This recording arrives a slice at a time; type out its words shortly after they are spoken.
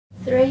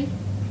3,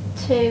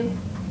 2,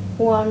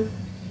 1.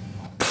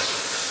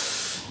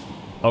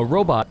 A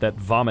robot that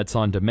vomits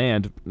on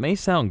demand may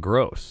sound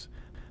gross,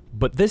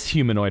 but this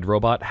humanoid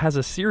robot has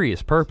a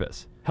serious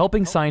purpose,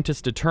 helping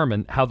scientists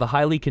determine how the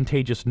highly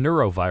contagious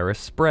norovirus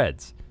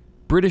spreads.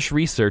 British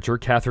researcher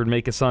Catherine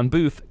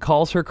Makeson-Booth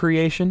calls her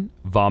creation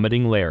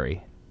Vomiting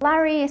Larry.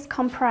 Larry is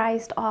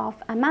comprised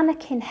of a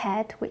mannequin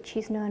head, which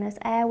is known as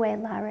Airway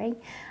Larry,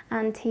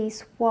 and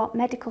he's what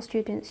medical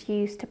students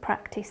use to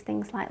practice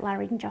things like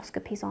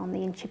laryngoscopies on the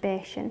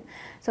intubation.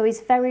 So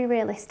he's very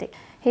realistic.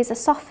 His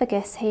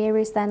esophagus here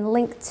is then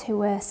linked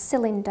to a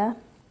cylinder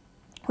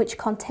which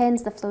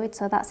contains the fluid,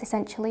 so that's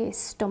essentially his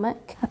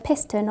stomach. A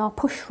piston or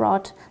push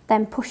rod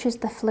then pushes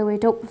the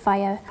fluid up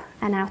via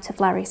and out of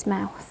Larry's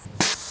mouth.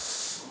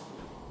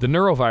 The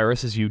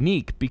norovirus is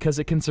unique because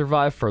it can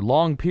survive for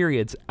long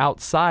periods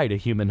outside a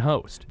human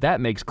host.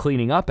 That makes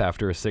cleaning up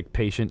after a sick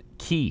patient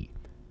key.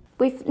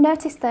 We've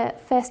noticed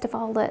that, first of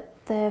all,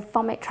 that the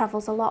vomit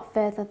travels a lot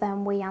further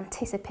than we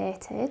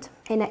anticipated,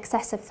 in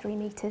excess of 3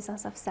 metres,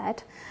 as I've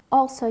said.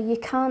 Also, you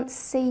can't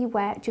see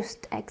where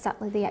just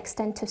exactly the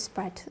extent of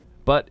spread.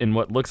 But in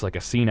what looks like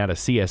a scene out of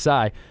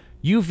CSI,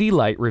 UV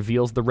light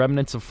reveals the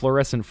remnants of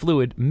fluorescent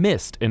fluid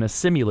missed in a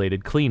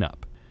simulated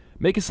cleanup.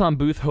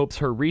 Makeson-Booth hopes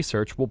her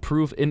research will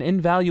prove an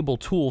invaluable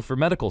tool for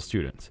medical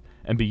students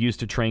and be used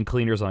to train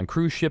cleaners on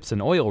cruise ships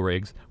and oil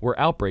rigs where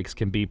outbreaks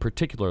can be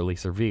particularly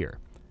severe.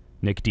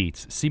 Nick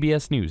Dietz,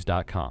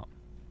 CBSNews.com.